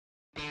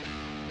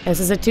This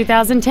is a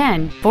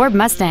 2010 Ford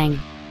Mustang.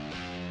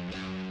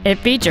 It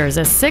features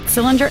a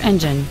 6-cylinder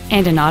engine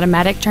and an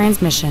automatic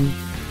transmission.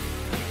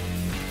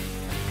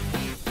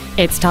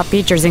 Its top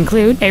features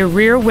include a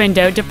rear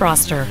window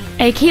defroster,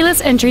 a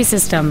keyless entry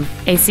system,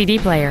 a CD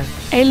player,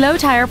 a low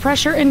tire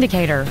pressure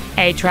indicator,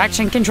 a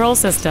traction control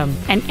system,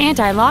 an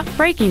anti-lock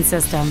braking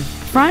system,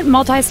 front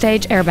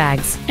multi-stage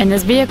airbags, and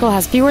this vehicle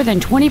has fewer than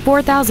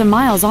 24,000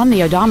 miles on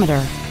the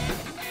odometer.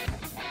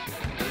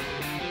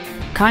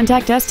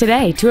 Contact us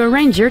today to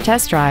arrange your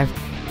test drive.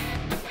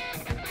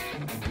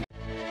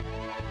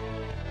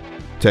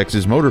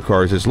 Texas Motor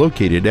Cars is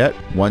located at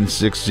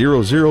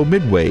 1600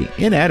 Midway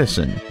in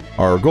Addison.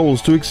 Our goal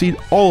is to exceed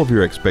all of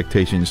your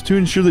expectations to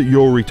ensure that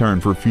you'll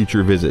return for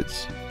future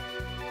visits.